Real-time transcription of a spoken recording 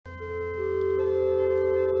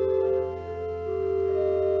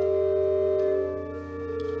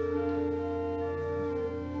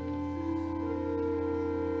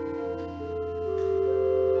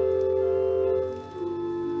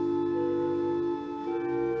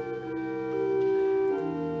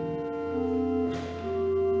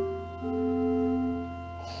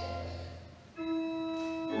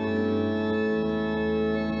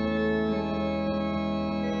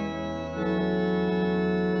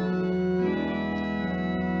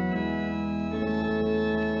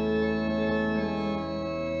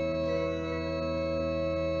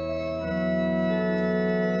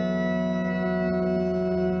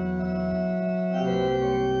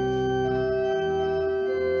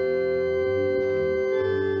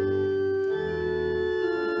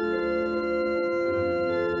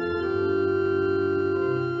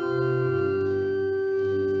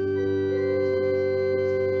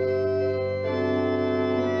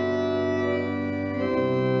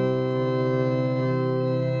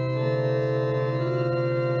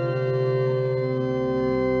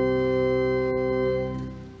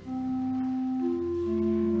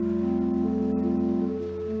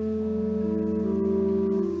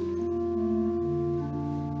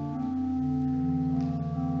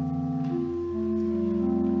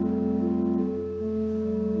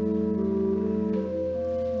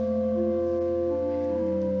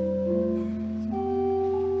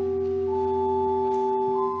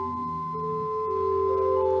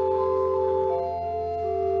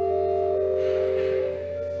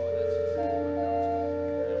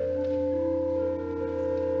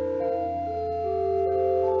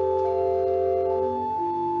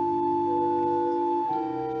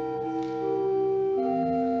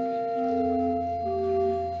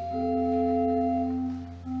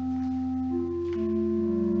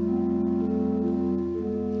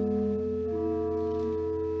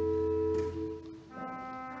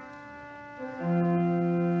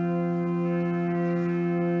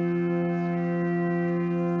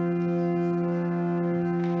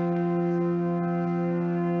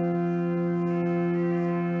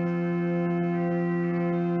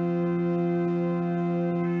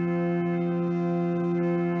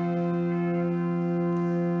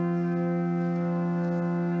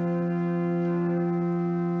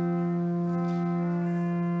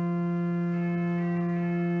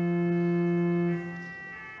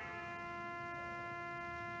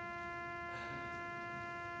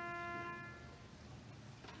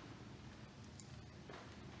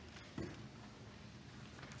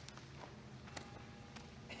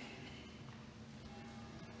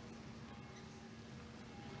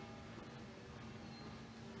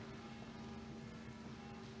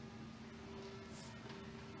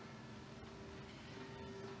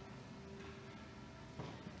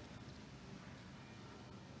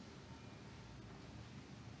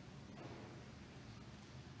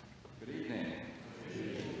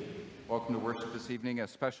Welcome to worship this evening. A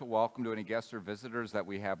special welcome to any guests or visitors that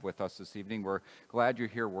we have with us this evening. We're glad you're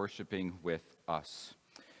here worshiping with us.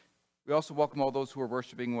 We also welcome all those who are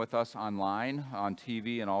worshiping with us online, on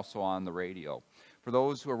TV, and also on the radio. For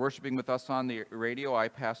those who are worshiping with us on the radio, I,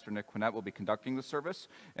 Pastor Nick Quinnett, will be conducting the service,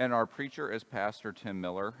 and our preacher is Pastor Tim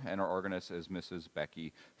Miller, and our organist is Mrs.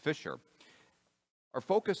 Becky Fisher. Our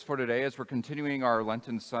focus for today, as we're continuing our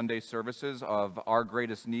Lenten Sunday services of Our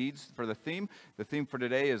Greatest Needs for the theme for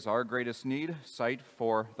today is Our Greatest Need, Sight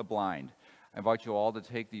for the Blind. I invite you all to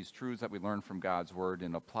take these truths that we learn from God's Word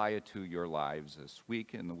and apply it to your lives this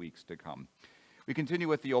week and the weeks to come. We continue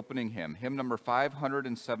with the opening hymn, hymn number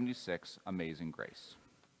 576, Amazing Grace.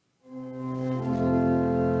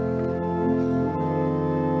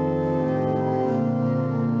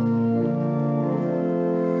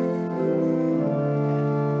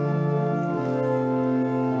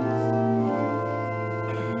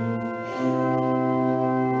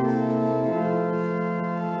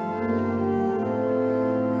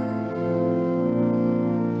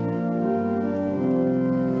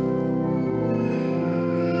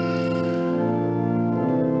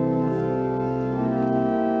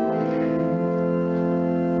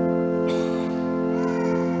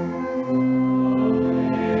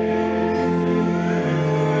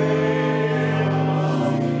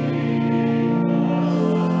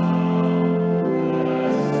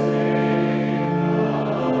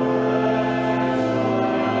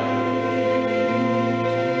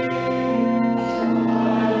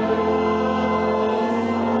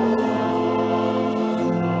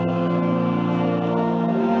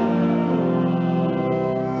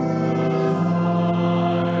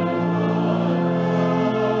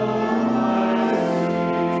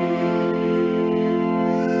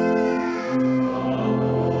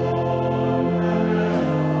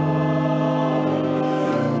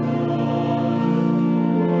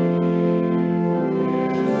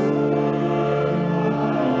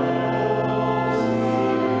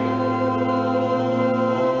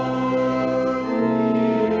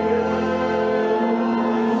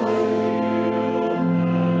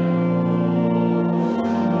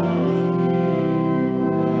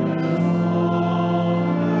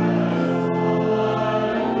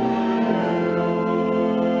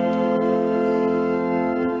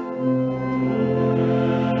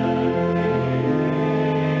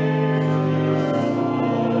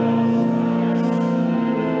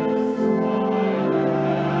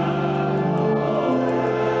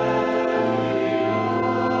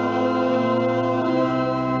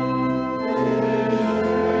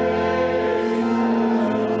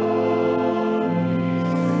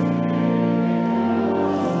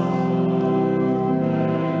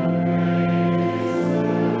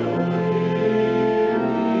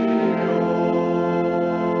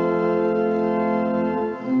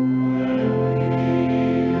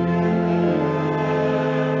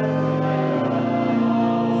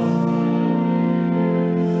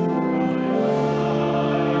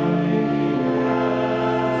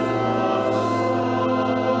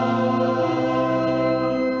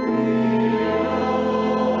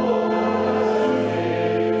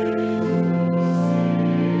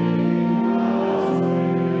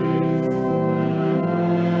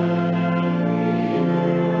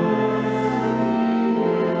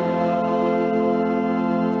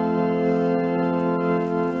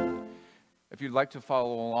 If you'd like to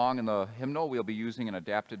follow along in the hymnal, we'll be using an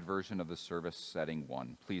adapted version of the service setting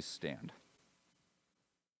 1. Please stand.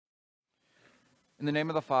 In the name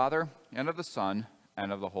of the Father, and of the Son,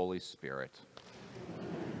 and of the Holy Spirit.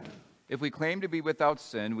 If we claim to be without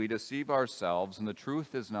sin, we deceive ourselves, and the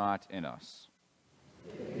truth is not in us.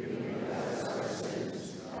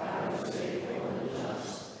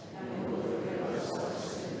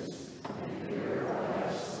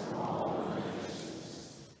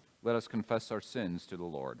 Let us confess our sins to the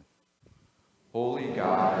Lord. Holy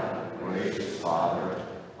God, gracious Father,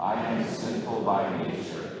 I am sinful by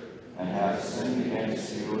nature, and have sinned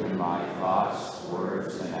against you in my thoughts,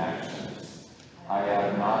 words, and actions. I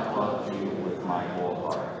have not loved you with my whole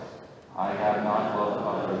heart. I have not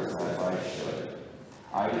loved others as I should.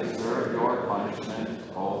 I deserve your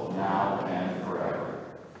punishment both now and forever.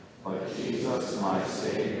 But Jesus, my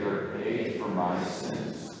Savior, paid for my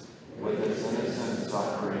sins with his innocent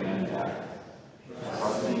suffering and death.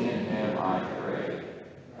 Trusting in him, I pray,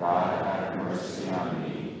 God have mercy on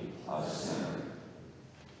me, a sinner.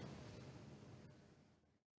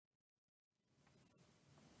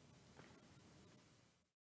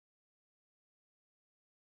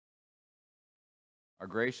 Our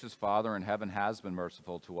gracious Father in heaven has been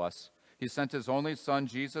merciful to us. He sent his only Son,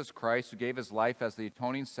 Jesus Christ, who gave his life as the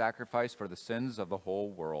atoning sacrifice for the sins of the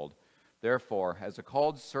whole world. Therefore, as a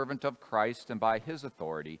called servant of Christ and by his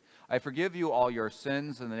authority, I forgive you all your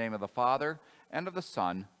sins in the name of the Father, and of the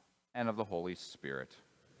Son, and of the Holy Spirit.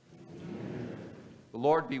 Amen. The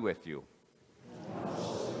Lord be with you.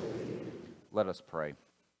 Let us pray.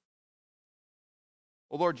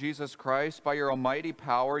 O Lord Jesus Christ, by your almighty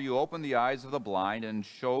power you opened the eyes of the blind and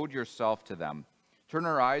showed yourself to them. Turn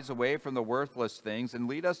our eyes away from the worthless things and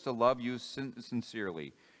lead us to love you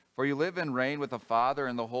sincerely. For you live and reign with the Father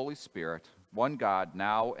and the Holy Spirit, one God,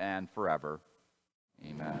 now and forever.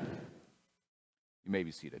 Amen. You may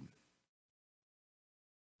be seated.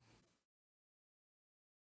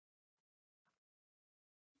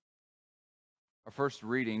 Our first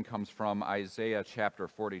reading comes from Isaiah chapter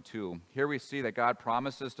 42. Here we see that God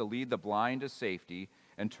promises to lead the blind to safety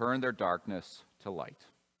and turn their darkness to light.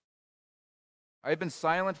 I have been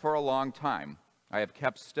silent for a long time. I have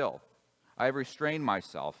kept still. I have restrained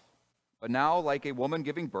myself. But now, like a woman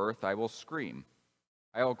giving birth, I will scream.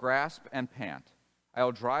 I will grasp and pant. I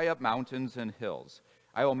will dry up mountains and hills.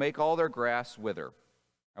 I will make all their grass wither.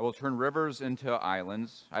 I will turn rivers into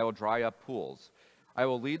islands. I will dry up pools. I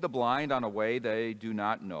will lead the blind on a way they do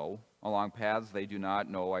not know. Along paths they do not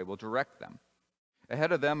know, I will direct them.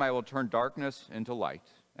 Ahead of them I will turn darkness into light,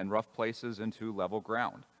 and rough places into level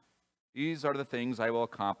ground. These are the things I will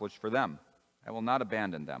accomplish for them. I will not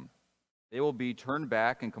abandon them. They will be turned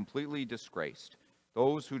back and completely disgraced.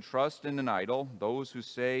 Those who trust in an idol, those who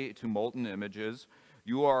say to molten images,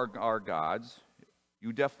 "You are our gods,"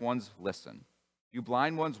 you deaf ones, listen. You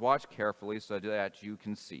blind ones, watch carefully so that you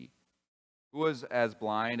can see. Who is as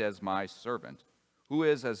blind as my servant? Who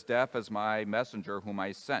is as deaf as my messenger whom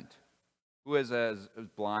I sent? Who is as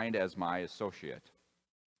blind as my associate?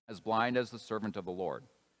 As blind as the servant of the Lord?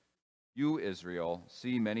 You, Israel,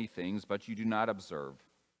 see many things, but you do not observe.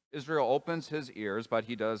 Israel opens his ears, but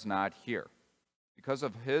he does not hear. Because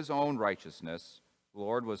of his own righteousness, the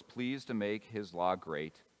Lord was pleased to make his law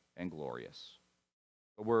great and glorious.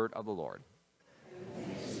 The word of the Lord.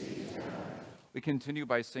 We continue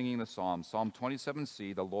by singing the psalm, Psalm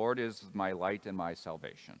 27c, "The Lord is my light and my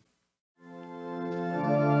salvation."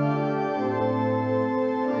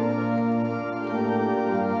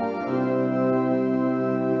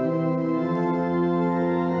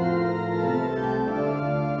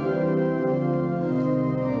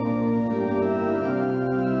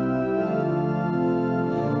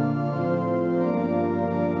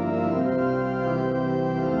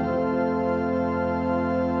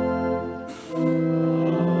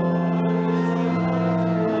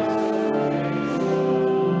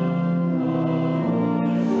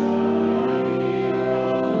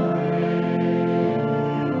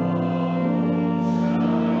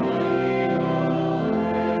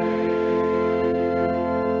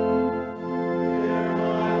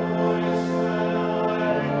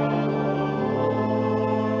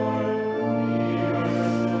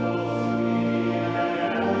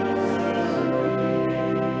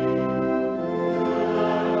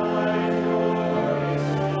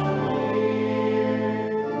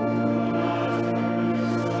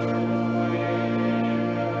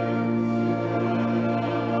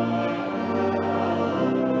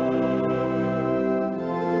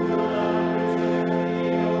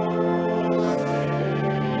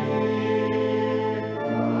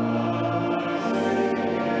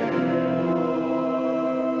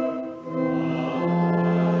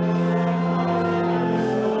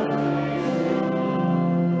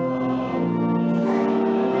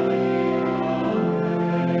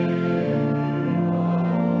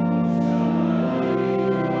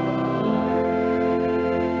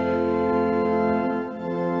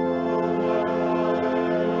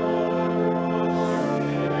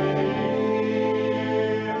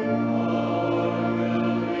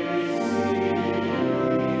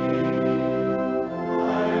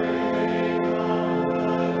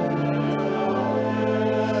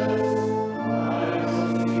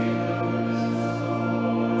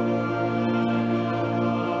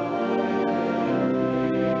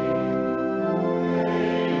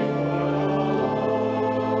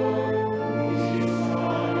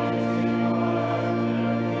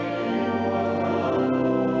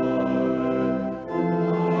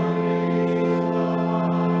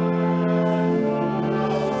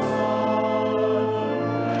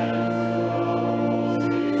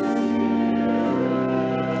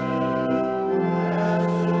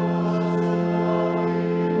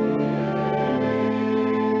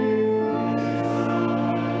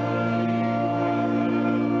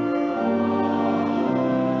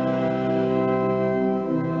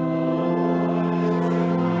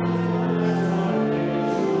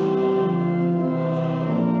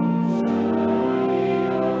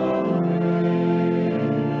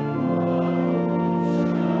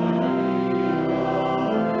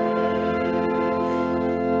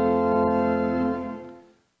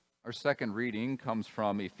 Our second reading comes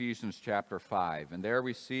from Ephesians chapter 5, and there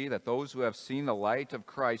we see that those who have seen the light of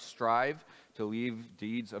Christ strive to leave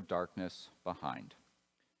deeds of darkness behind.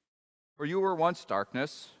 For you were once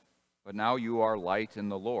darkness, but now you are light in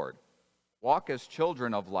the Lord. Walk as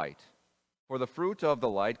children of light, for the fruit of the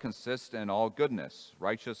light consists in all goodness,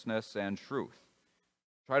 righteousness, and truth.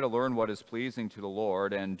 Try to learn what is pleasing to the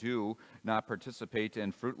Lord, and do not participate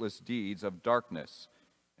in fruitless deeds of darkness.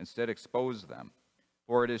 Instead, expose them.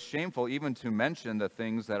 For it is shameful even to mention the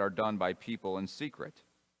things that are done by people in secret.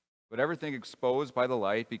 But everything exposed by the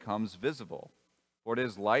light becomes visible, for it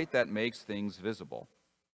is light that makes things visible.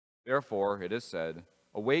 Therefore, it is said,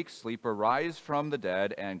 "Awake, sleeper, rise from the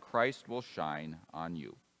dead, and Christ will shine on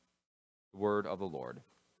you." The word of the Lord.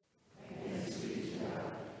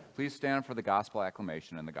 Please stand for the gospel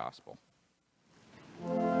acclamation in the gospel.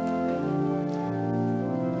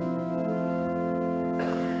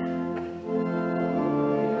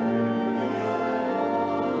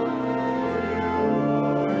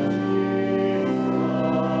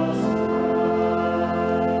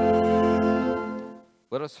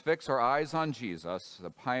 Let us fix our eyes on Jesus,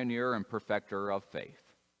 the pioneer and perfecter of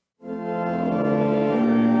faith.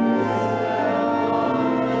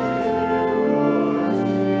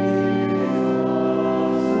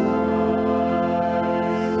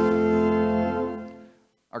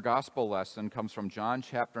 Our gospel lesson comes from John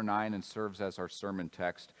chapter 9 and serves as our sermon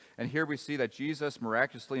text. And here we see that Jesus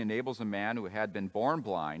miraculously enables a man who had been born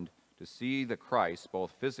blind to see the Christ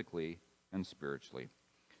both physically and spiritually.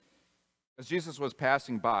 As Jesus was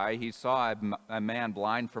passing by, he saw a man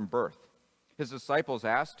blind from birth. His disciples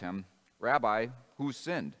asked him, "Rabbi, who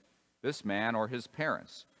sinned, this man or his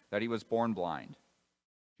parents, that he was born blind?"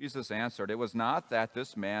 Jesus answered, "It was not that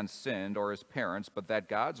this man sinned or his parents, but that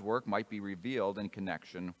God's work might be revealed in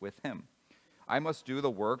connection with him. I must do the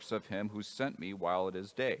works of him who sent me while it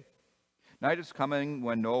is day. Night is coming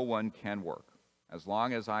when no one can work. As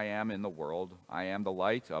long as I am in the world, I am the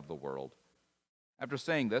light of the world." After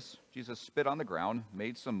saying this, Jesus spit on the ground,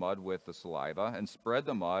 made some mud with the saliva, and spread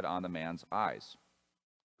the mud on the man's eyes.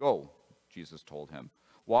 "Go," Jesus told him,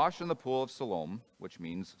 "wash in the pool of Siloam," which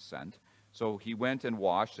means sent. So he went and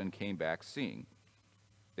washed and came back seeing.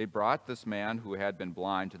 They brought this man who had been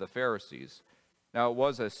blind to the Pharisees. Now it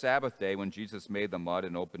was a Sabbath day when Jesus made the mud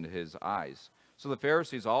and opened his eyes. So the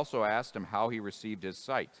Pharisees also asked him how he received his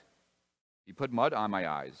sight. "He put mud on my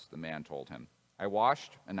eyes," the man told him. "I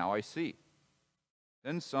washed, and now I see."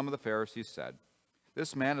 Then some of the Pharisees said,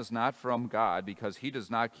 "This man is not from God because he does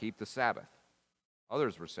not keep the Sabbath."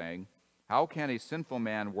 Others were saying, "How can a sinful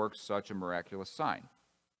man work such a miraculous sign?"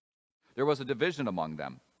 There was a division among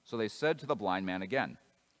them, so they said to the blind man again,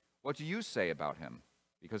 "What do you say about him,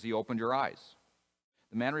 because he opened your eyes?"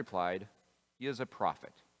 The man replied, "He is a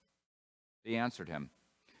prophet." They answered him,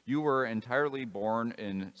 "You were entirely born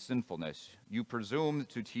in sinfulness. You presumed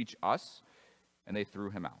to teach us," and they threw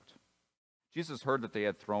him out. Jesus heard that they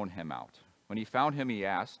had thrown him out. When he found him, he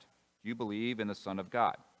asked, "Do you believe in the Son of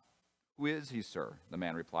God?" "Who is he, sir?" the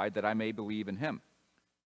man replied, "that I may believe in him."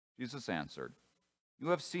 Jesus answered, "You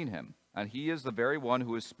have seen him, and he is the very one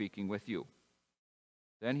who is speaking with you."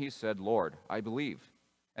 Then he said, "Lord, I believe,"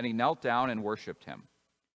 and he knelt down and worshipped him.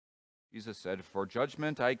 Jesus said, "For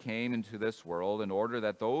judgment I came into this world, in order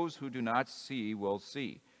that those who do not see will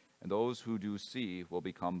see, and those who do see will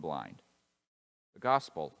become blind." The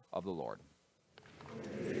Gospel of the Lord.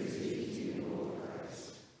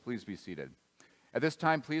 Please be seated. At this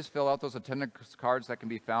time, please fill out those attendance cards that can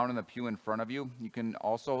be found in the pew in front of you. You can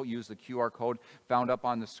also use the QR code found up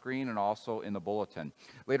on the screen and also in the bulletin.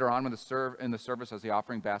 Later on in the service, as the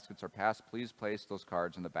offering baskets are passed, please place those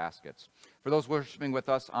cards in the baskets. For those worshiping with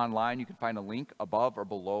us online, you can find a link above or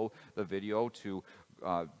below the video to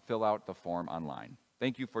fill out the form online.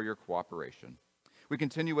 Thank you for your cooperation. We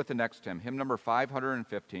continue with the next hymn, hymn number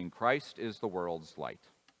 515, "Christ is the World's Light."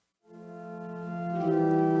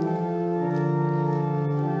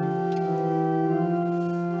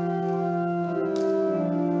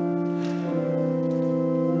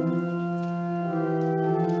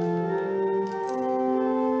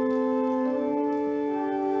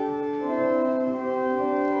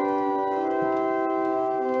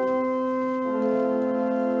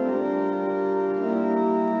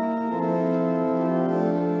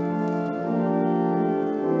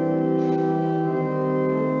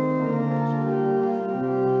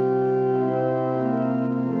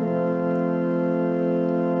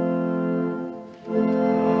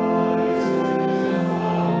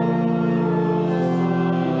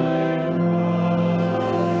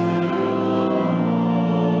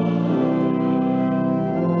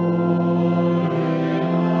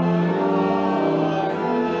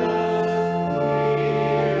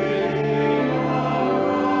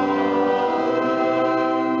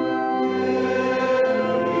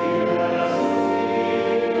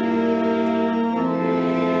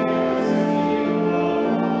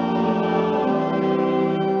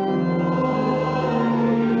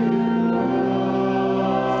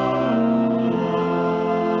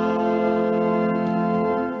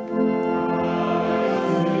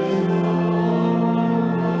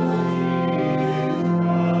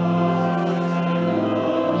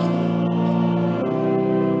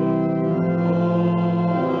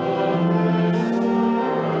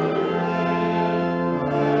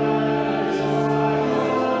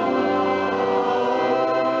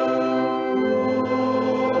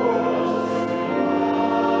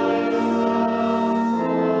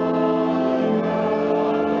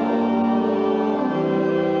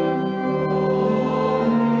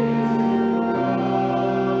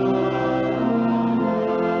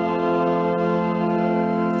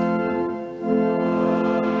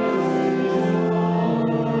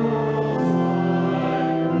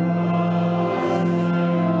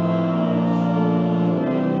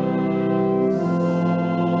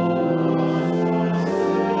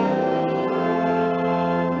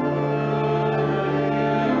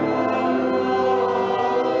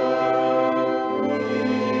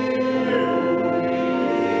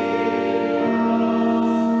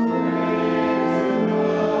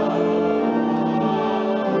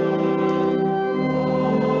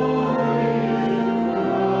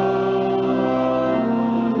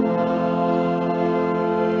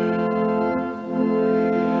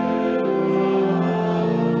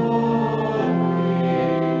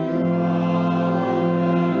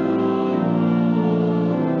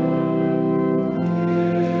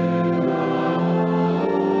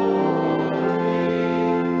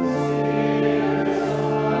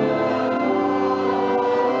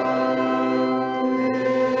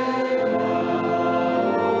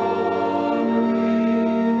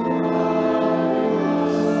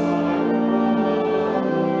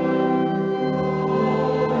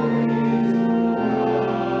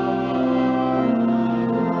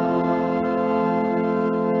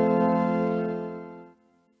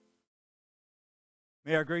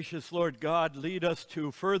 our gracious Lord God lead us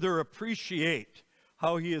to further appreciate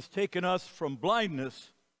how he has taken us from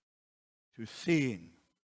blindness to seeing.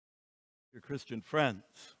 Dear Christian friends,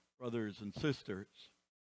 brothers and sisters,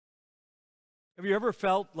 have you ever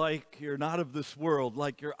felt like you're not of this world,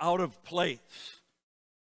 like you're out of place?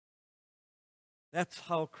 That's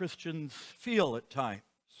how Christians feel at times,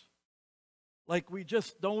 like we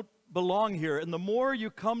just don't belong here. And the more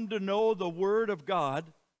you come to know the Word of God,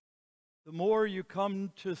 the more you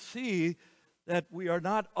come to see that we are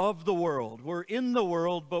not of the world. We're in the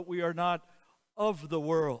world, but we are not of the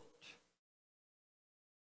world.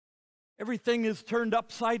 Everything is turned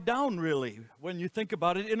upside down, really, when you think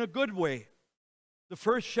about it, in a good way. The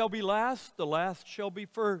first shall be last, the last shall be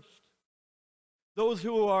first. Those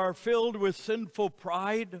who are filled with sinful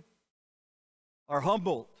pride are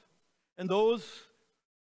humbled, and those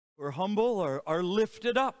who are humble are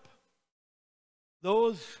lifted up.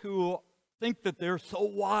 Those who think that they're so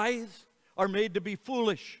wise are made to be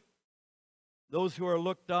foolish. Those who are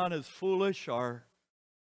looked on as foolish are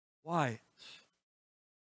wise.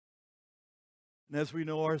 And as we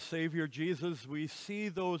know our Savior Jesus, we see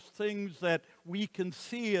those things that we can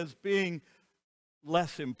see as being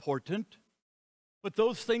less important. But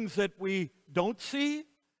those things that we don't see,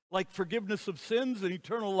 like forgiveness of sins and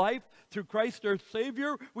eternal life through Christ our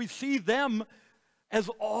Savior, we see them as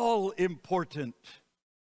all important.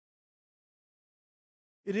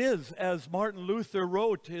 It is, as Martin Luther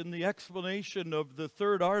wrote in the explanation of the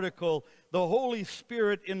third article, the Holy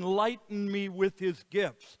Spirit enlightened me with his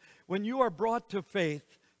gifts. When you are brought to faith,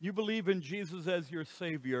 you believe in Jesus as your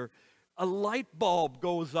Savior, a light bulb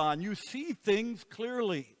goes on. You see things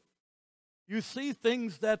clearly. You see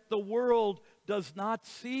things that the world does not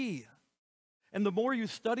see. And the more you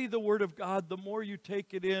study the Word of God, the more you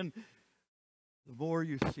take it in, the more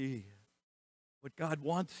you see what God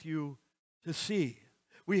wants you to see.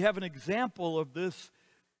 We have an example of this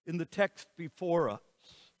in the text before us,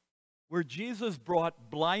 where Jesus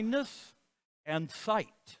brought blindness and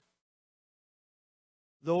sight.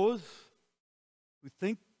 Those who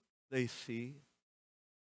think they see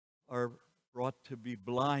are brought to be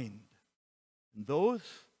blind. And those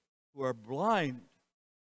who are blind,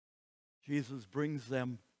 Jesus brings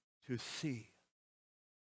them to see.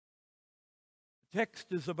 The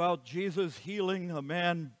text is about Jesus healing a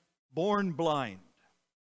man born blind.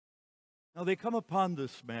 Now they come upon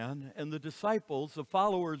this man, and the disciples, the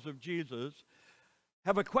followers of Jesus,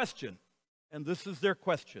 have a question. And this is their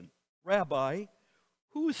question. Rabbi,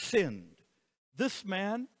 who sinned, this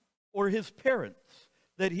man or his parents,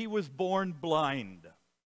 that he was born blind?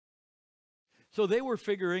 So they were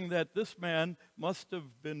figuring that this man must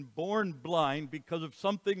have been born blind because of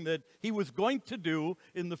something that he was going to do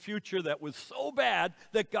in the future that was so bad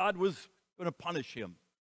that God was going to punish him.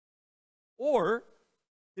 Or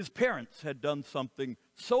his parents had done something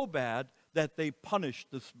so bad that they punished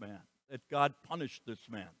this man, that God punished this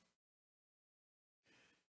man.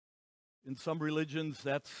 In some religions,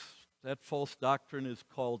 that false doctrine is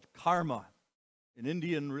called karma. In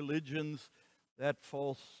Indian religions, that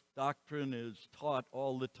false doctrine is taught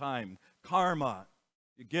all the time. Karma,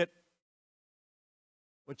 you get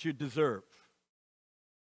what you deserve.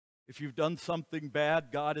 If you've done something bad,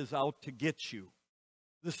 God is out to get you.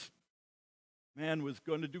 This man was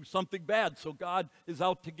going to do something bad, so God is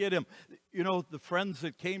out to get him. You know, the friends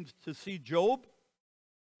that came to see Job,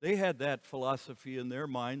 they had that philosophy in their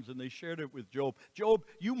minds, and they shared it with Job. Job,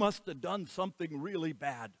 you must have done something really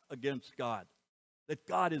bad against God, that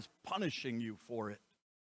God is punishing you for it.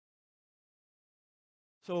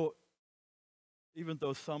 So, even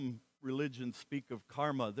though some religions speak of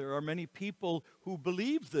karma, there are many people who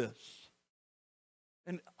believe this.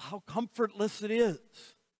 And how comfortless it is.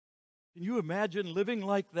 Can you imagine living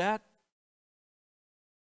like that?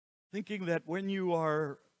 Thinking that when you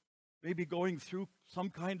are maybe going through some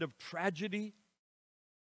kind of tragedy,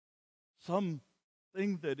 something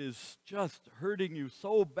that is just hurting you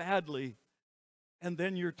so badly, and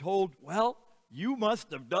then you're told, well, you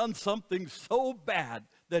must have done something so bad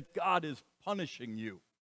that God is punishing you.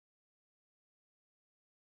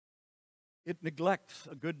 It neglects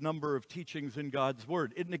a good number of teachings in God's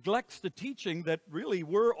Word. It neglects the teaching that really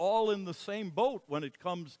we're all in the same boat when it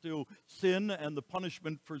comes to sin and the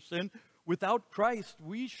punishment for sin. Without Christ,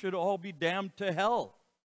 we should all be damned to hell.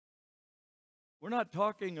 We're not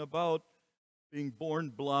talking about being born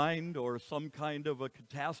blind or some kind of a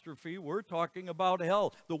catastrophe. We're talking about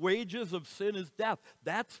hell. The wages of sin is death.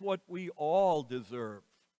 That's what we all deserve,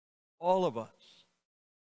 all of us.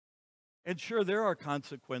 And sure, there are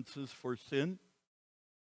consequences for sin.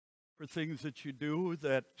 for things that you do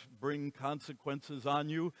that bring consequences on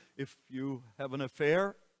you. If you have an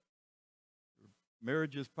affair, your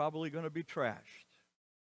marriage is probably going to be trashed.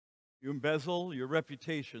 You embezzle, your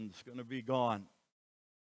reputation's going to be gone.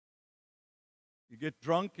 You get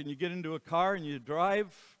drunk and you get into a car and you drive.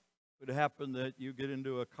 It could happen that you get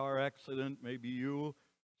into a car accident, maybe you,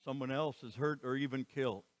 someone else is hurt or even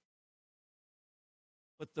killed.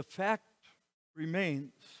 But the fact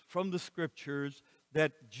remains from the Scriptures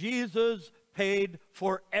that Jesus paid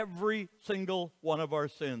for every single one of our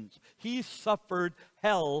sins. He suffered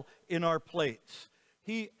hell in our place.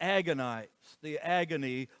 He agonized the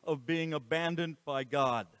agony of being abandoned by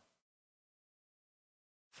God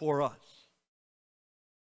for us.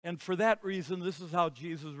 And for that reason, this is how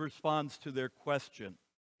Jesus responds to their question.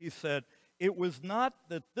 He said, "It was not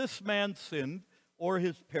that this man sinned or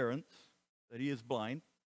his parents, that he is blind,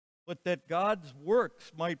 but that God's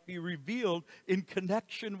works might be revealed in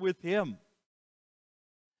connection with him."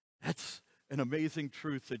 That's an amazing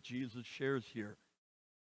truth that Jesus shares here.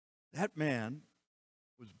 That man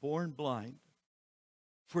was born blind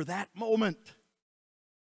for that moment.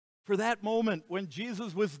 For that moment when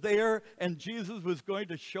Jesus was there and Jesus was going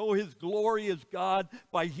to show his glory as God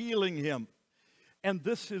by healing him. And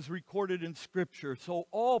this is recorded in Scripture. So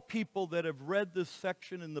all people that have read this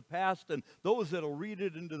section in the past and those that will read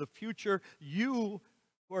it into the future, you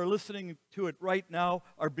who are listening to it right now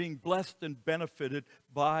are being blessed and benefited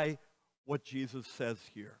by what Jesus says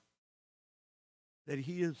here. That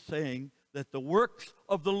he is saying that the works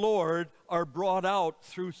of the Lord are brought out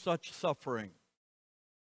through such suffering.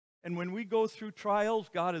 And when we go through trials,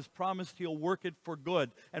 God has promised he'll work it for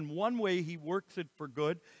good. And one way he works it for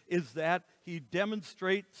good is that he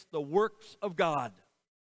demonstrates the works of God.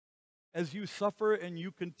 As you suffer and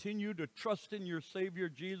you continue to trust in your Savior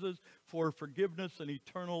Jesus for forgiveness and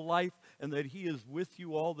eternal life, and that he is with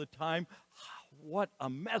you all the time, what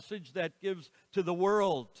a message that gives to the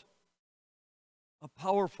world. A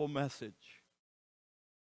powerful message.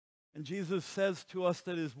 And Jesus says to us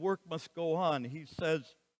that his work must go on. He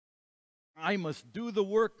says, "I must do the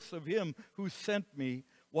works of him who sent me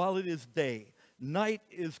while it is day. Night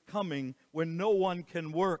is coming when no one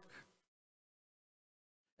can work."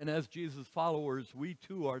 And as Jesus' followers, we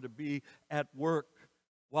too are to be at work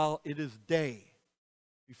while it is day,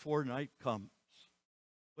 before night comes,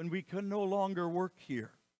 when we can no longer work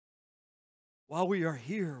here. While we are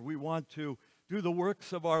here, we want to do the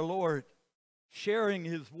works of our Lord, sharing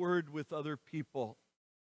his word with other people,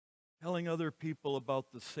 telling other people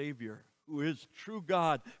about the Savior, who is true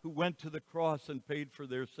God, who went to the cross and paid for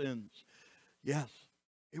their sins. Yes,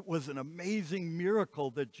 it was an amazing miracle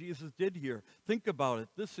that Jesus did here. Think about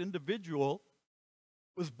it. This individual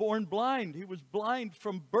was born blind. He was blind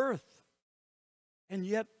from birth. And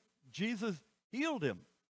yet, Jesus healed him.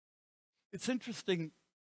 It's interesting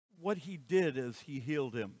what he did as he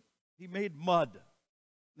healed him. He made mud.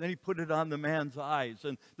 Then he put it on the man's eyes.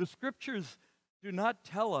 And the Scriptures do not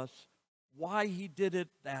tell us why he did it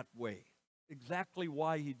that way. Exactly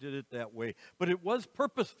why he did it that way. But it was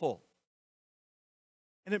purposeful.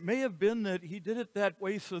 And it may have been that he did it that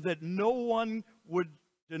way so that no one would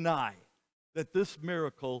deny that this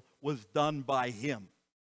miracle was done by him.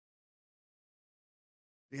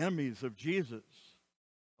 The enemies of Jesus,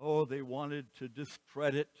 oh, they wanted to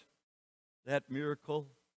discredit that miracle,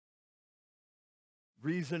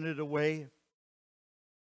 reason it away.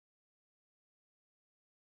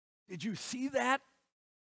 Did you see that?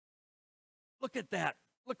 Look at that.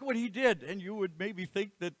 Look what he did. And you would maybe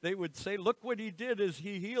think that they would say, look what he did as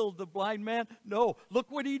he healed the blind man. No, look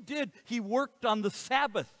what he did. He worked on the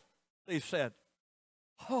Sabbath, they said.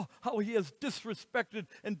 Oh, how he has disrespected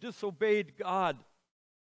and disobeyed God.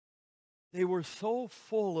 They were so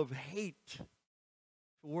full of hate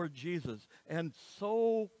toward Jesus and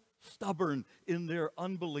so stubborn in their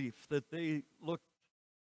unbelief that they looked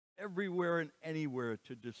everywhere and anywhere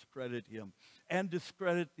to discredit him and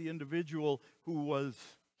discredit the individual who was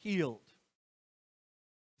healed.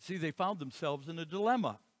 See, they found themselves in a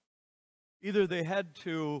dilemma. Either they had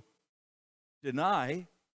to deny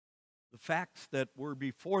the facts that were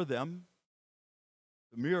before them,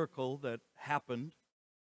 the miracle that happened,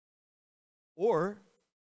 or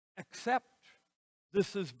accept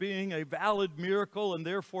this as being a valid miracle and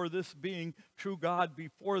therefore this being true God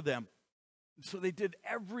before them. And so they did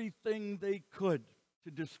everything they could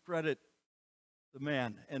to discredit the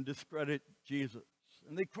man and discredit Jesus.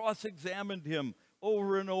 And they cross-examined him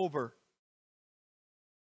over and over.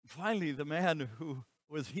 Finally, the man who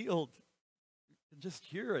was healed, you could just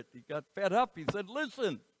hear it. He got fed up. He said,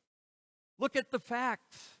 listen, look at the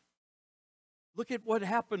facts. Look at what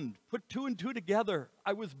happened. Put two and two together.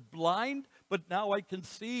 I was blind, but now I can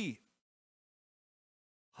see.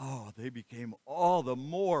 Oh, they became all the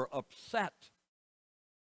more upset.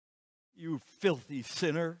 You filthy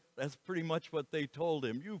sinner. That's pretty much what they told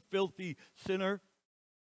him. You filthy sinner.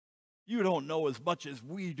 You don't know as much as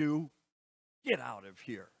we do. Get out of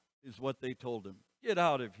here, is what they told him. Get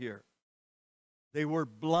out of here. They were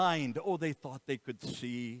blind. Oh, they thought they could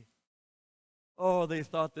see. Oh, they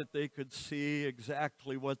thought that they could see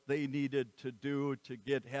exactly what they needed to do to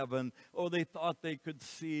get heaven. Oh, they thought they could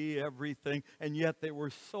see everything, and yet they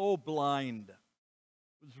were so blind.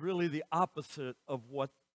 It was really the opposite of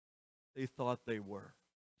what they thought they were.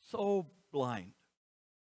 So blind.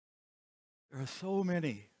 There are so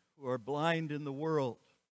many who are blind in the world.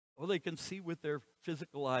 Oh, they can see with their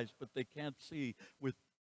physical eyes, but they can't see with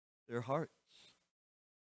their hearts.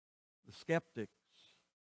 The skeptics,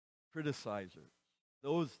 criticizers,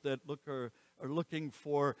 those that are looking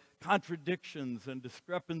for contradictions and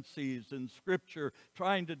discrepancies in Scripture,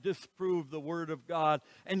 trying to disprove the Word of God,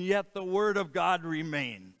 and yet the Word of God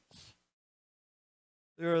remains.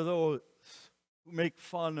 There are those who make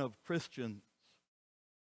fun of Christians.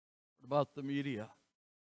 What about the media?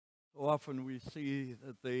 So often we see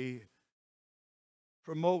that they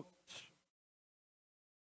promote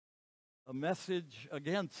a message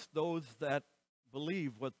against those that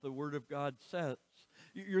believe what the Word of God says.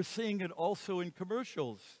 You're seeing it also in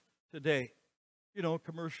commercials today. You know,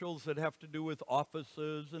 commercials that have to do with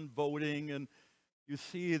offices and voting, and you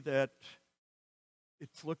see that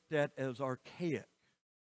it's looked at as archaic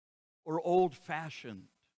or old-fashioned.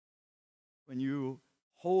 When you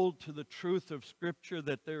hold to the truth of Scripture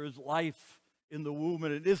that there is life in the womb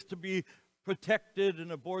and it is to be protected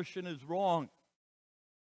and abortion is wrong.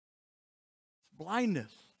 It's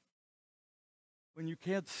blindness when you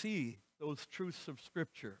can't see those truths of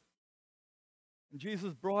Scripture. And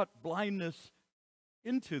Jesus brought blindness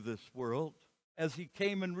into this world as he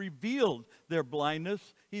came and revealed their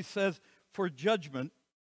blindness. He says, for judgment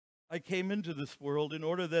I came into this world in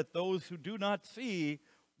order that those who do not see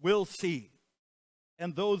will see,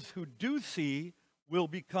 and those who do see will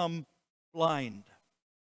become blind.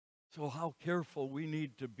 So how careful we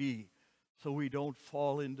need to be so we don't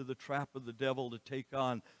fall into the trap of the devil to take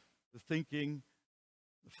on the thinking,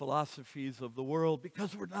 the philosophies of the world,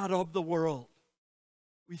 because we're not of the world.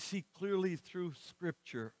 We see clearly through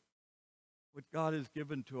Scripture what God has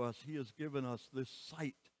given to us. He has given us this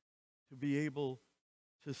sight to be able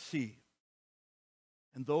to see.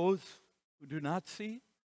 And those who do not see,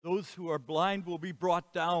 those who are blind will be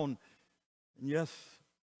brought down, and yes,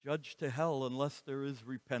 judged to hell unless there is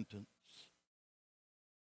repentance.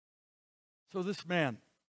 So this man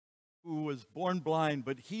who was born blind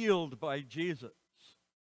but healed by Jesus,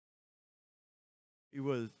 he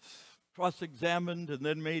was cross-examined and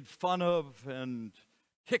then made fun of and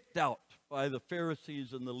kicked out by the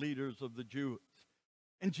Pharisees and the leaders of the Jews.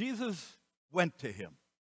 And Jesus went to him.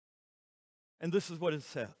 And this is what it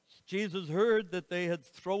says. Jesus heard that they had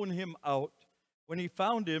thrown him out. When he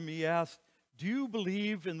found him, he asked, "Do you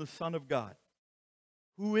believe in the Son of God?"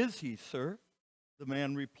 "Who is he, sir?" The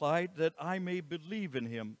man replied, "That I may believe in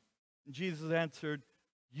him." And Jesus answered,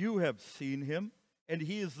 "You have seen him, and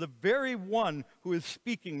he is the very one who is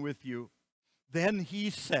speaking with you." Then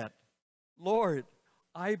he said, "Lord,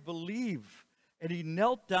 I believe." And he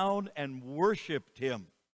knelt down and worshiped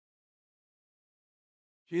him.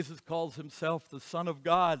 Jesus calls himself the Son of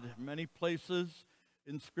God. In many places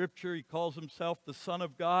in Scripture, he calls himself the Son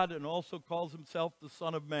of God and also calls himself the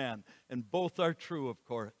Son of Man. And both are true, of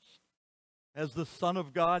course. As the Son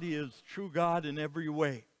of God, he is true God in every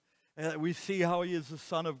way. We see how he is the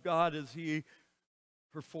Son of God as he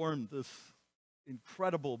performed this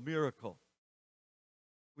incredible miracle.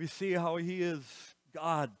 We see how he is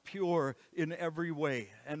God, pure in every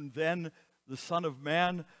way. And then the Son of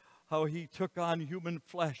Man, how he took on human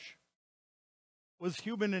flesh, was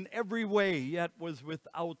human in every way, yet was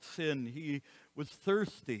without sin. He was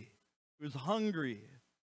thirsty. He was hungry.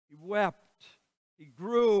 He wept. He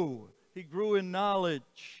grew. He grew in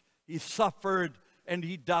knowledge. He suffered, and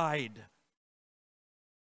he died.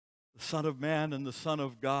 The Son of Man and the Son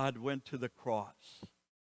of God went to the cross.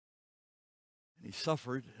 And he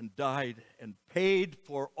suffered and died and paid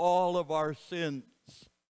for all of our sins.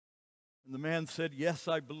 And the man said, "Yes,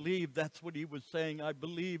 I believe." That's what he was saying. "I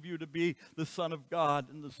believe you to be the Son of God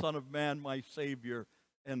and the Son of Man, my Savior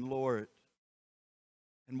and Lord."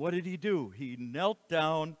 And what did he do? He knelt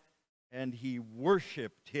down and he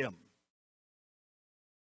worshiped him.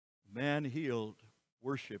 The man healed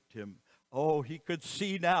worshiped him. Oh, he could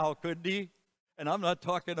see now, couldn't he? And I'm not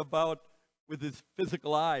talking about with his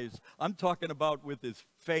physical eyes. I'm talking about with his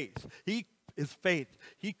face. His faith.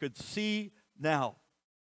 He could see now.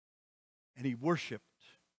 And he worshiped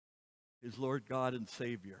his Lord God and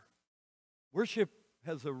Savior. Worship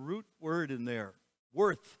has a root word in there,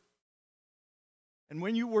 worth. And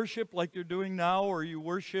when you worship like you're doing now, or you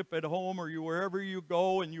worship at home, or you wherever you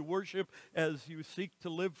go and you worship as you seek to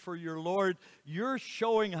live for your Lord, you're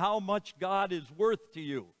showing how much God is worth to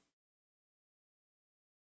you.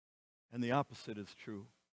 And the opposite is true.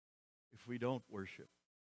 If we don't worship,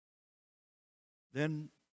 then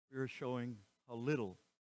we're showing how little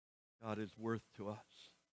God is worth to us.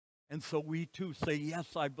 And so we too say,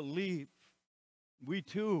 yes, I believe. We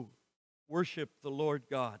too worship the Lord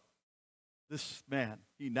God. This man,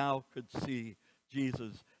 he now could see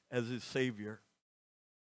Jesus as his Savior.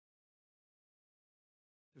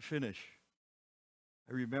 To finish,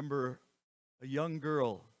 I remember a young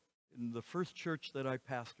girl in the first church that I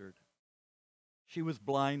pastored. She was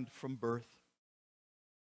blind from birth.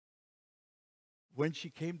 When she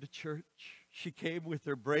came to church, she came with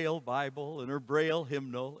her Braille Bible and her Braille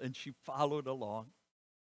hymnal, and she followed along.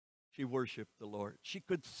 She worshiped the Lord. She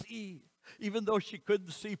could see, even though she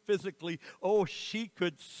couldn't see physically. Oh, she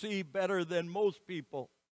could see better than most people.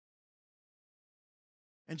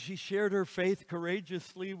 And she shared her faith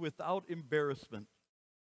courageously without embarrassment.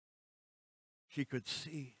 She could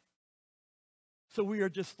see. So we are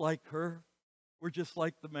just like her. We're just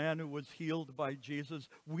like the man who was healed by Jesus.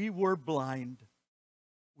 We were blind.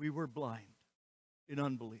 We were blind in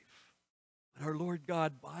unbelief. But our Lord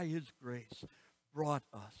God, by his grace, brought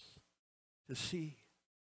us to see.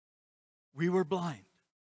 We were blind,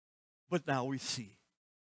 but now we see.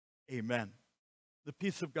 Amen. The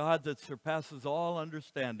peace of God that surpasses all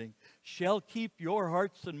understanding shall keep your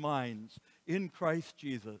hearts and minds in Christ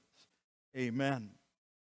Jesus. Amen.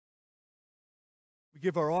 We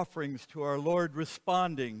give our offerings to our Lord,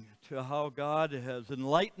 responding to how God has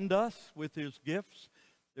enlightened us with his gifts.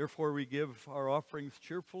 Therefore, we give our offerings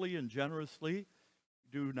cheerfully and generously.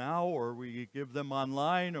 We do now, or we give them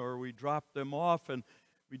online, or we drop them off, and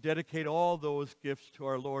we dedicate all those gifts to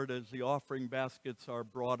our Lord as the offering baskets are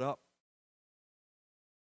brought up.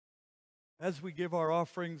 As we give our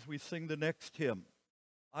offerings, we sing the next hymn,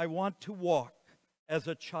 I Want to Walk as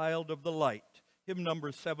a Child of the Light, hymn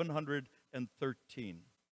number 713.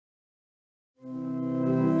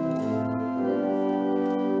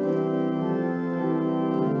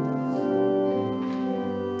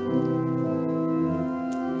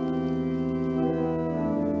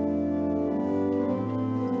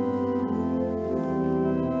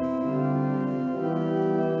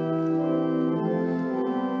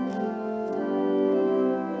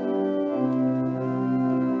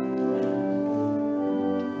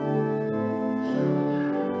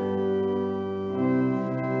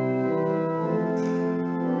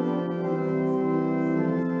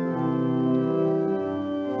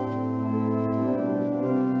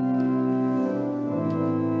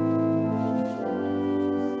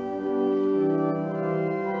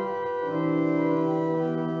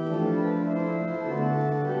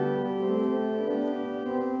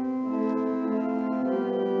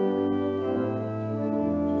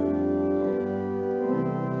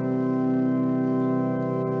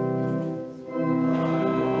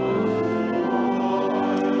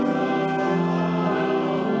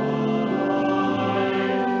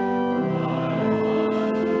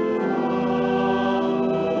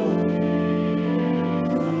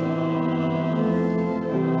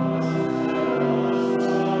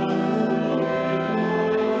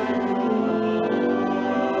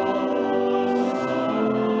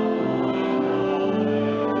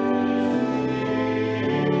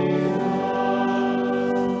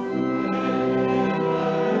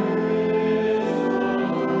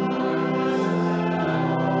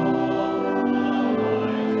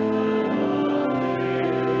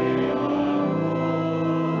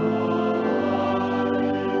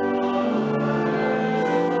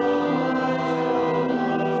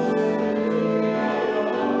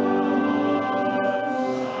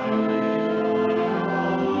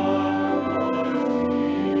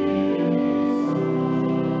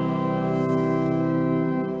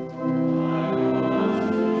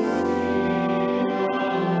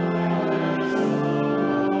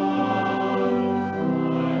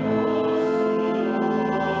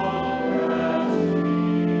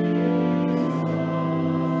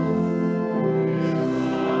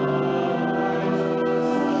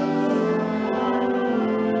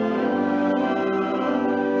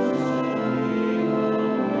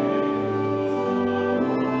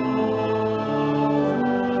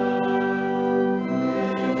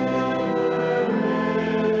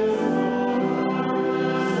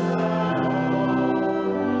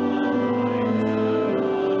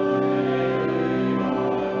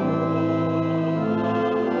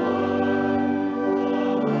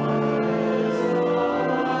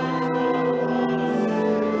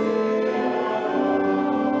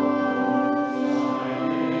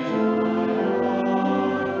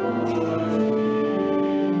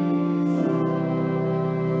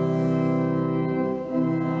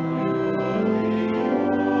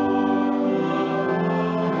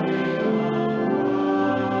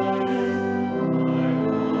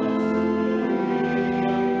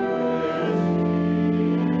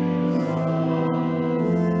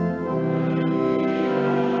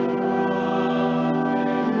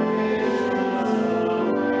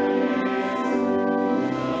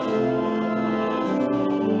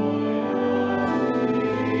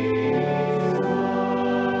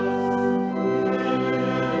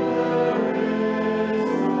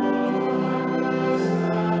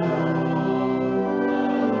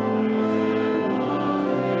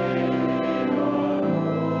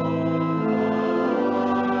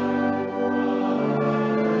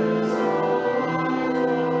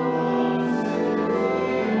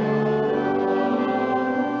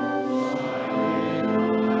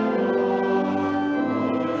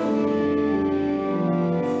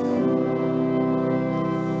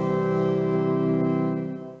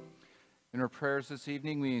 prayers this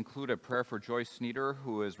evening, we include a prayer for Joyce Sneeder,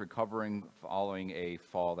 who is recovering following a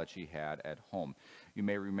fall that she had at home. You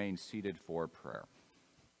may remain seated for prayer.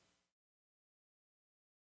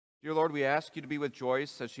 Dear Lord, we ask you to be with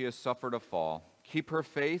Joyce as she has suffered a fall. Keep her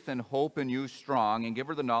faith and hope in you strong, and give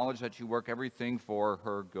her the knowledge that you work everything for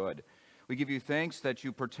her good. We give you thanks that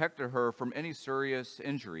you protected her from any serious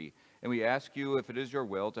injury, and we ask you, if it is your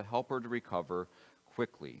will, to help her to recover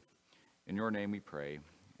quickly. In your name we pray,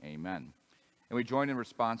 amen. And we join in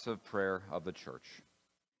responsive prayer of the church.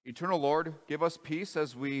 Eternal Lord, give us peace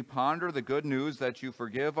as we ponder the good news that you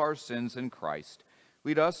forgive our sins in Christ.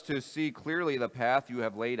 Lead us to see clearly the path you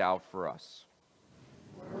have laid out for us.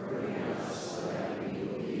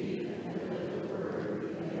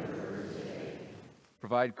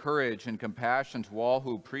 Provide courage and compassion to all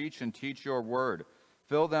who preach and teach your word.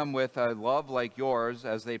 Fill them with a love like yours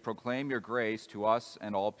as they proclaim your grace to us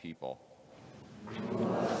and all people.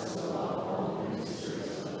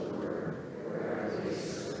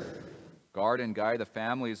 Guard and guide the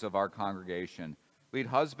families of our congregation. Lead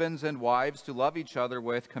husbands and wives to love each other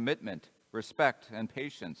with commitment, respect, and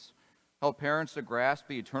patience. Help parents to grasp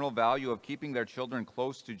the eternal value of keeping their children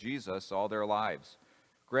close to Jesus all their lives.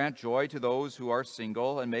 Grant joy to those who are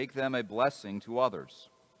single and make them a blessing to others.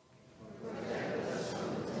 Protect us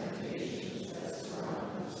from the temptations that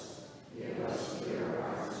surround us. Give us pure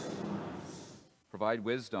hearts and minds. Provide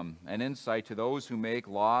wisdom and insight to those who make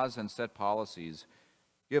laws and set policies.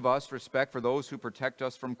 Give us respect for those who protect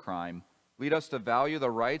us from crime. Lead us to value the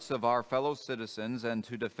rights of our fellow citizens and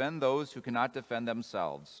to defend those who cannot defend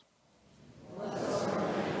themselves. Bless our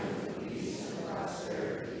land with peace and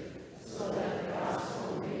prosperity, so that the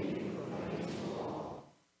gospel may be proclaimed to all.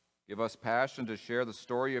 Give us passion to share the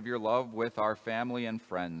story of your love with our family and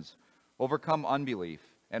friends. Overcome unbelief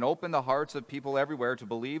and open the hearts of people everywhere to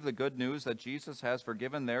believe the good news that Jesus has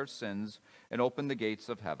forgiven their sins and opened the gates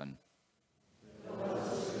of heaven.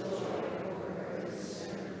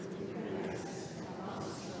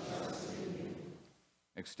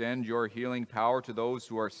 Extend your healing power to those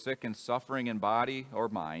who are sick and suffering in body or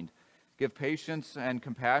mind. Give patience and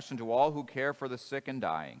compassion to all who care for the sick and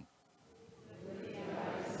dying.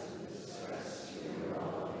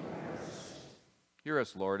 Hear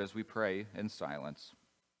us, Lord, as we pray in silence.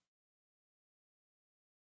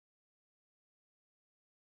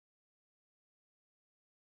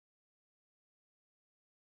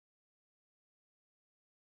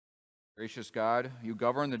 Gracious God, you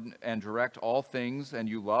govern and direct all things, and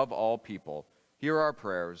you love all people. Hear our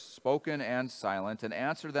prayers, spoken and silent, and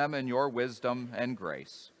answer them in your wisdom and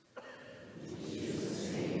grace. In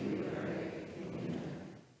Jesus' name we pray. Amen.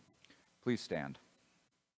 Please stand.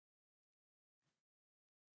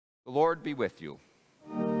 The Lord be with you.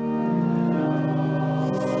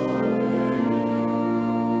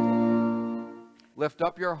 Lift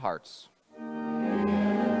up your hearts.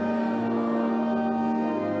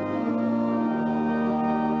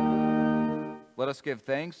 Let us give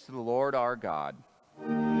thanks to the Lord our God.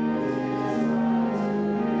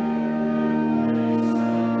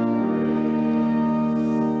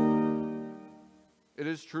 It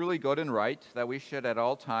is truly good and right that we should at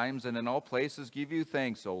all times and in all places give you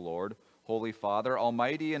thanks, O Lord, Holy Father,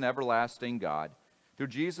 Almighty and everlasting God, through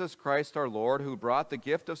Jesus Christ our Lord, who brought the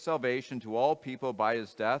gift of salvation to all people by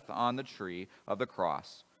his death on the tree of the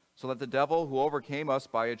cross, so that the devil who overcame us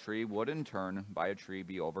by a tree would in turn by a tree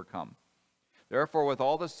be overcome. Therefore, with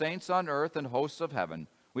all the saints on earth and hosts of heaven,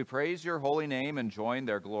 we praise your holy name and join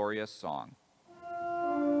their glorious song.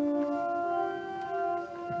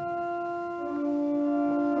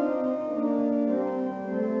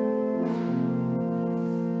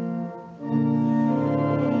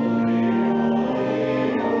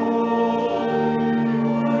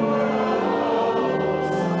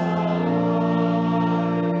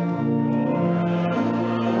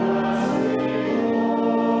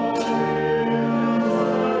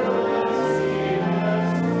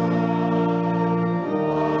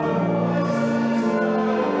 Lord,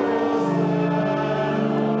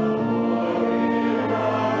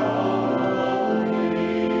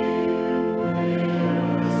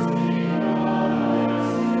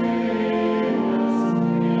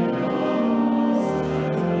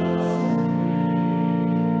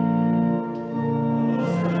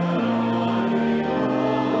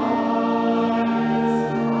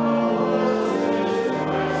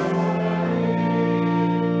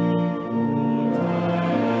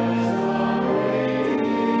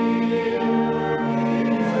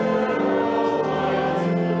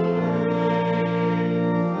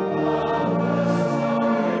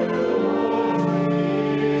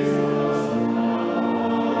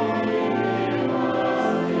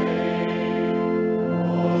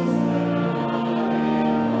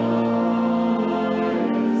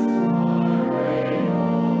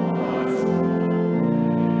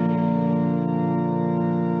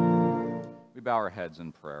 bow our heads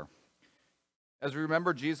in prayer. As we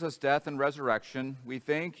remember Jesus' death and resurrection, we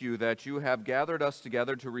thank you that you have gathered us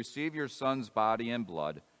together to receive your Son's body and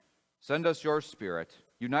blood. Send us your Spirit,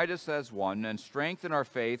 unite us as one, and strengthen our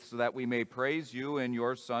faith so that we may praise you in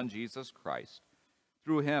your Son, Jesus Christ.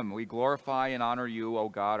 Through him we glorify and honor you, O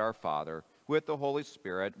God our Father, with the Holy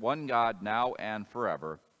Spirit, one God, now and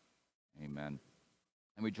forever. Amen.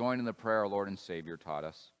 And we join in the prayer our Lord and Savior taught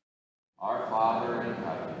us. Our Father in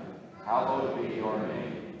heaven, hallowed be your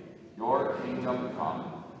name. Your kingdom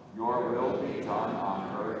come, your will be done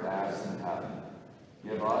on earth as in heaven.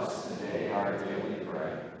 Give us today our daily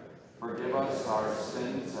bread. Forgive us our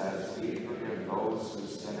sins as we forgive those who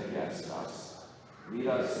sin against us. Lead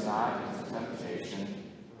us not into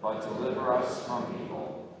temptation, but deliver us from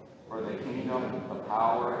evil. For the kingdom, the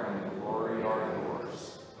power, and the glory are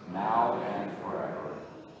yours, now and forever.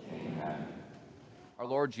 Amen. Our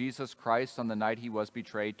Lord Jesus Christ, on the night he was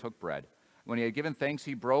betrayed, took bread. When he had given thanks,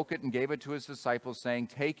 he broke it and gave it to his disciples, saying,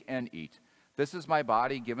 "Take and eat. This is my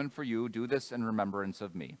body given for you. Do this in remembrance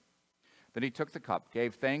of me." Then he took the cup,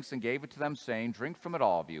 gave thanks, and gave it to them, saying, "Drink from it,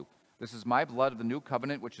 all of you. This is my blood of the new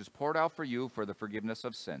covenant, which is poured out for you for the forgiveness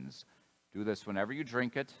of sins. Do this whenever you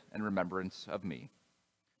drink it in remembrance of me."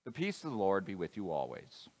 The peace of the Lord be with you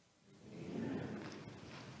always.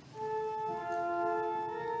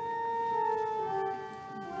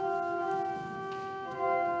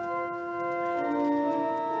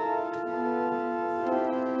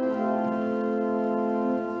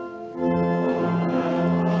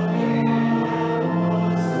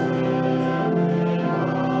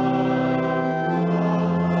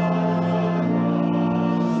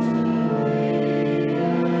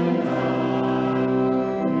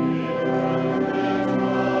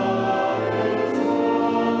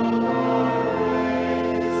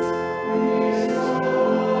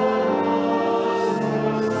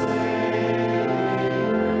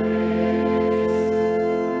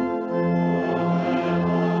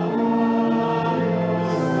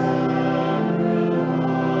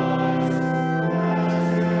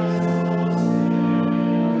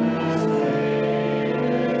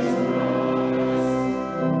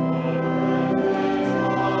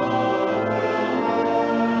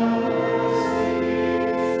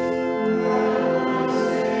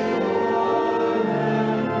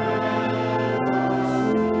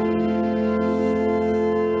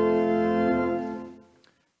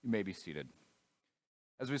 Be seated.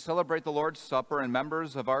 As we celebrate the Lord's Supper and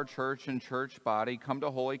members of our church and church body come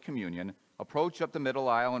to Holy Communion, approach up the middle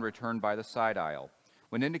aisle and return by the side aisle.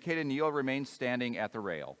 When indicated, kneel, remain standing at the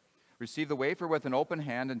rail. Receive the wafer with an open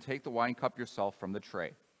hand and take the wine cup yourself from the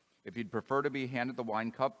tray. If you'd prefer to be handed the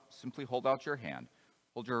wine cup, simply hold out your hand.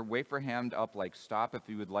 Hold your wafer hand up like stop if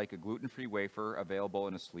you would like a gluten-free wafer available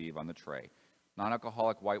in a sleeve on the tray.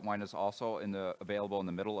 Non-alcoholic white wine is also available in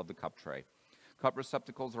the middle of the cup tray. Cup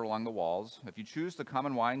receptacles are along the walls. If you choose the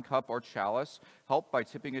common wine cup or chalice, help by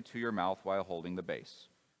tipping it to your mouth while holding the base.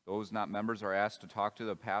 Those not members are asked to talk to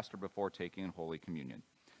the pastor before taking Holy Communion.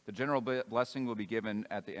 The general blessing will be given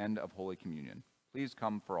at the end of Holy Communion. Please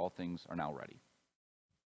come, for all things are now ready.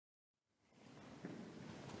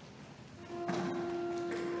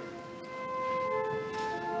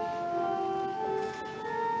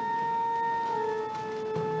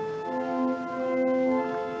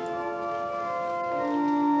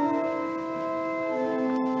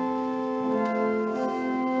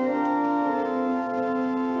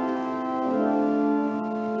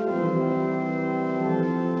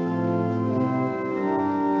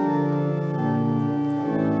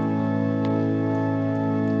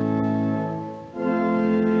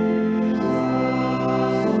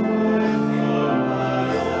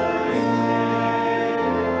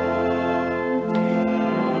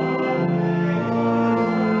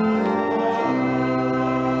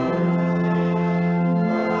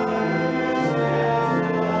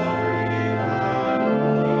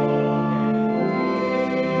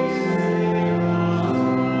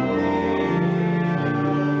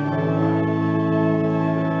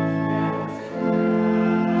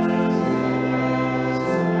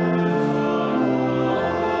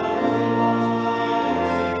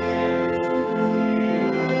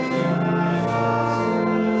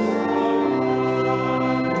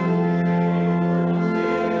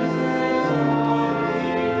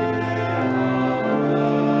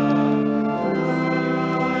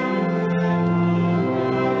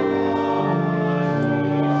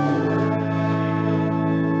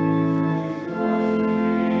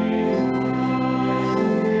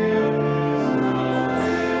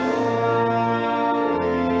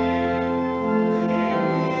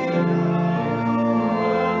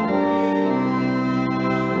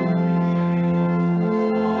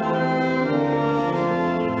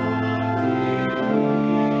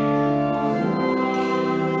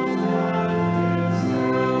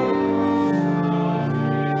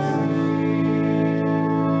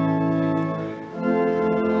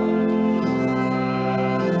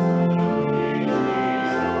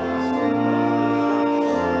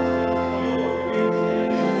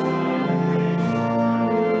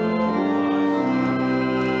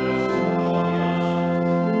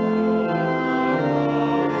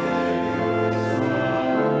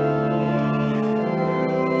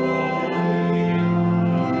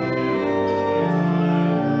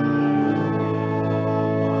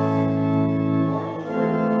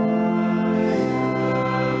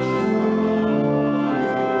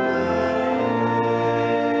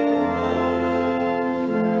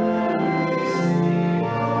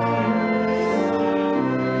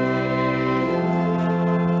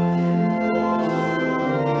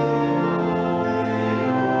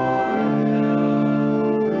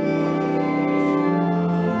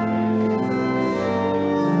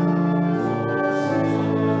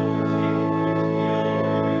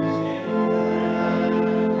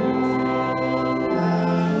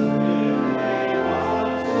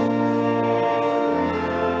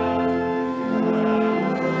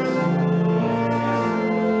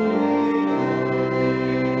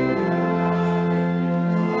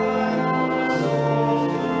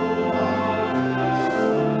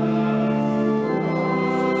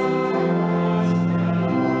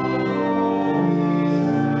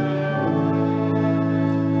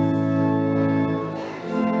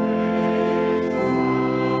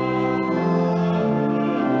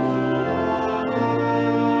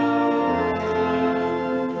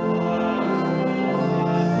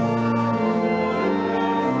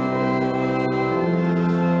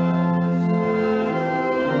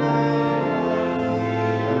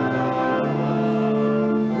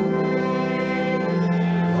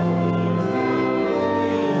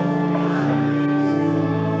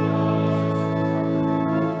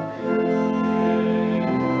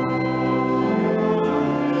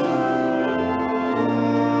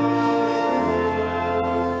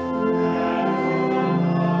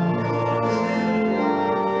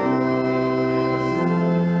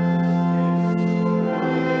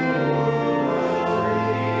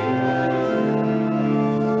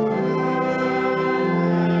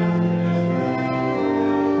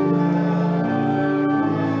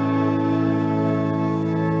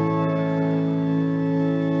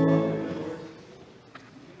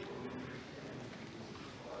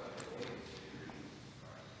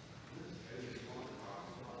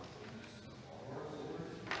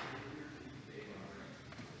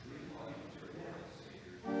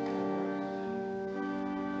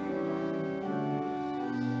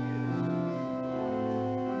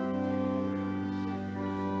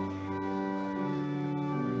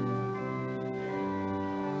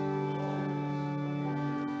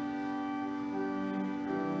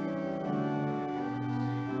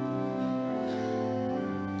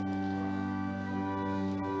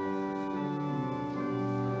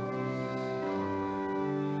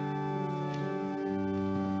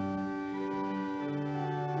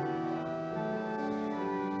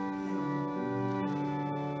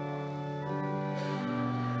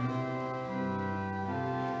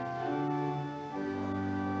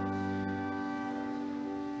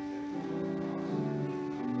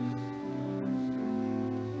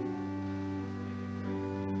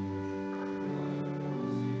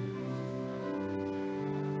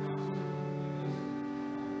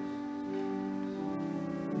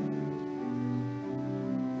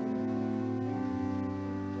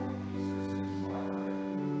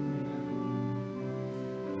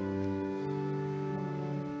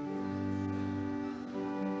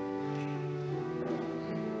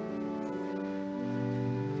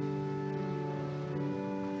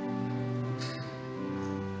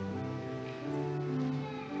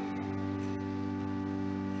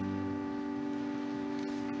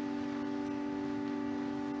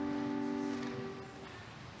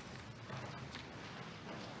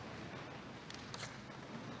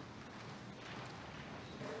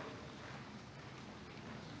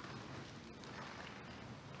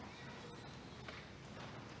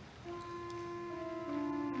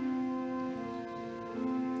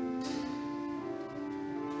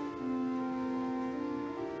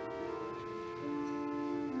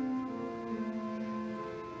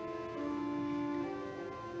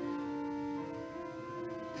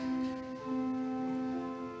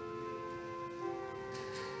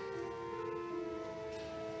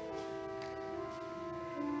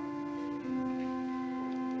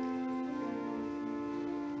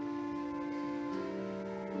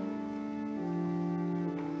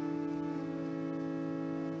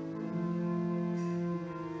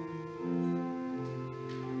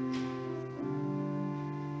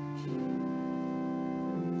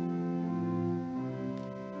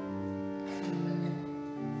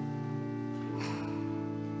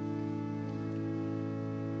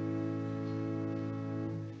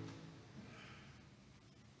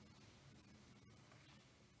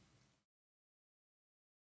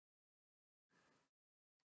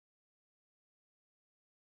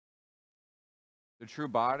 The true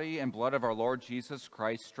body and blood of our Lord Jesus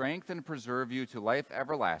Christ strengthen and preserve you to life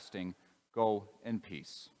everlasting. Go in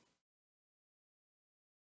peace.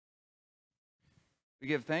 We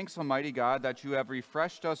give thanks, Almighty God, that you have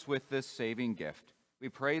refreshed us with this saving gift. We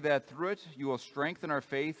pray that through it you will strengthen our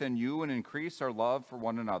faith in you and increase our love for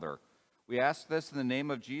one another. We ask this in the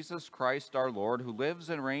name of Jesus Christ our Lord, who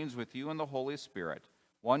lives and reigns with you in the Holy Spirit,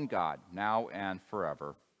 one God, now and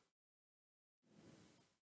forever.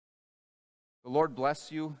 The Lord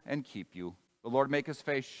bless you and keep you. The Lord make his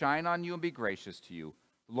face shine on you and be gracious to you.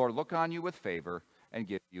 The Lord look on you with favor and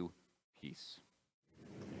give you peace.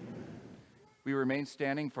 We remain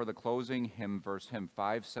standing for the closing hymn, verse hymn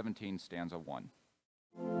 517, stanza 1.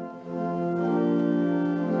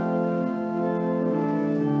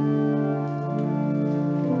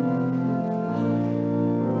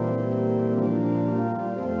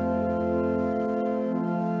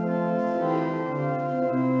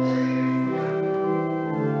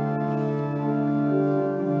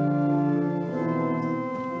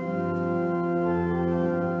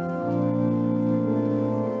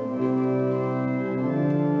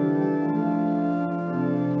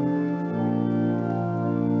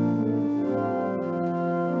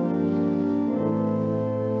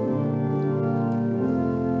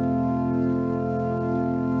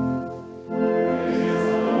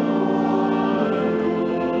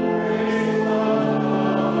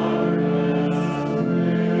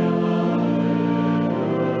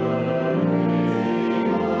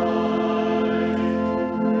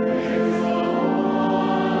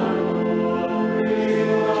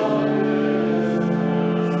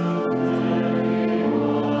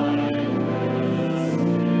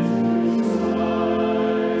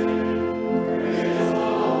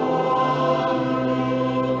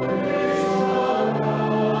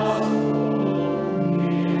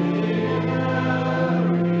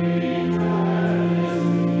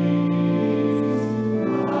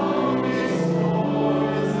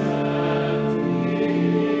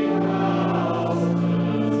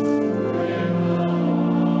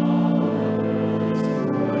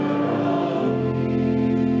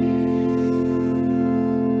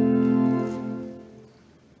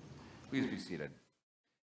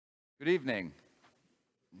 Good evening.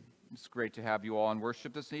 It's great to have you all in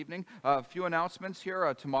worship this evening. A few announcements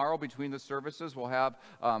here. Tomorrow between the services, we'll have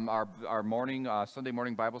our morning, Sunday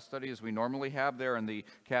morning Bible study as we normally have there in the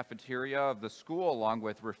cafeteria of the school, along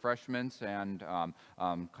with refreshments and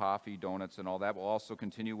coffee, donuts, and all that. We'll also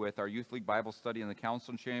continue with our Youth League Bible study in the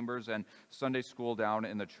council chambers and Sunday school down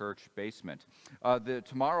in the church basement.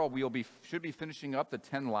 Tomorrow we should be finishing up the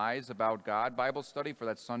 10 Lies About God Bible study for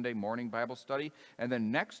that Sunday morning Bible study. And then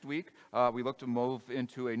next week, we look to move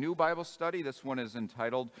into a new Bible study. This one is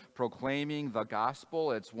entitled Proclaiming the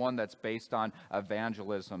Gospel. It's one that's based on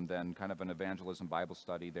evangelism, then kind of an evangelism Bible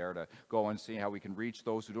study there to go and see how we can reach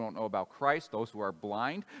those who don't know about Christ, those who are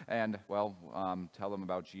blind, and, well, tell them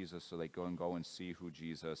about Jesus so they go and see who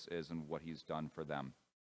Jesus is and what he's done for them.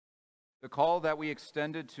 The call that we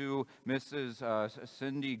extended to Mrs.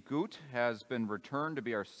 Cindy Goot has been returned to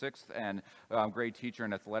be our 6th and grade teacher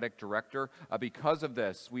and athletic director. Because of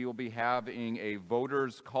this, we will be having a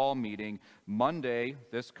voters call meeting Monday,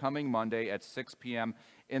 this coming Monday at 6 p.m.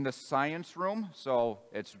 in the science room. So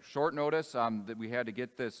it's short notice that we had to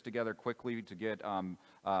get this together quickly to get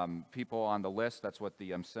people on the list. That's what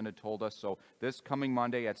the Synod told us. So this coming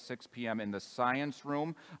Monday at 6 p.m. in the science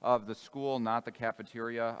room of the school, not the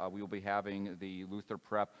cafeteria. We will be having the Luther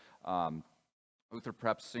Prep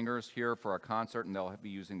singers here for a concert, and they'll be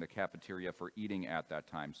using the cafeteria for eating at that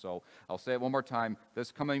time. So I'll say it one more time.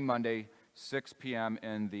 This coming Monday, 6 p.m.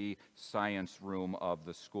 in the science room of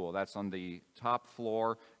the school. That's on the top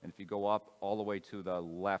floor, and if you go up all the way to the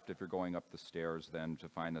left, if you're going up the stairs, then to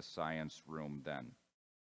find the science room then.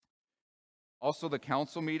 Also, the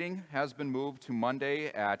council meeting has been moved to Monday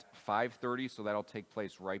at 5:30, so that'll take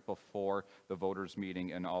place right before the voters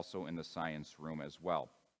meeting and also in the science room as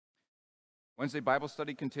well. Wednesday Bible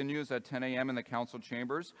study continues at 10 a.m. in the council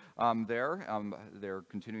chambers They're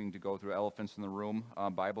continuing to go through Elephants in the Room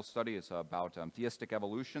Bible study. It's about theistic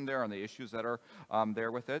evolution there and the issues that are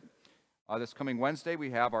there with it. This coming Wednesday,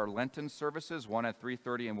 we have our Lenten services, one at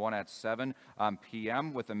 3:30 and one at 7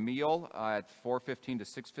 p.m. with a meal at 4:15 to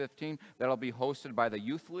 6:15. That'll be hosted by the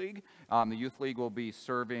Youth League. The Youth League will be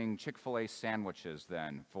serving Chick-fil-A sandwiches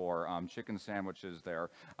then, for chicken sandwiches there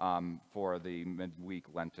for the midweek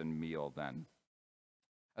Lenten meal then.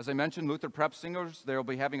 As I mentioned, Luther Prep Singers, they'll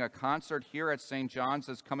be having a concert here at St. John's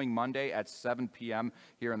this coming Monday at 7 p.m.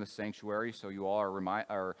 here in the sanctuary, so you all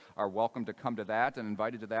are welcome to come to that and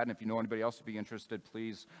invited to that, and if you know anybody else who'd be interested,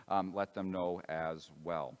 please let them know as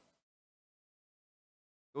well.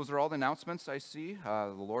 Those are all the announcements I see.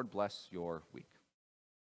 The Lord bless your week.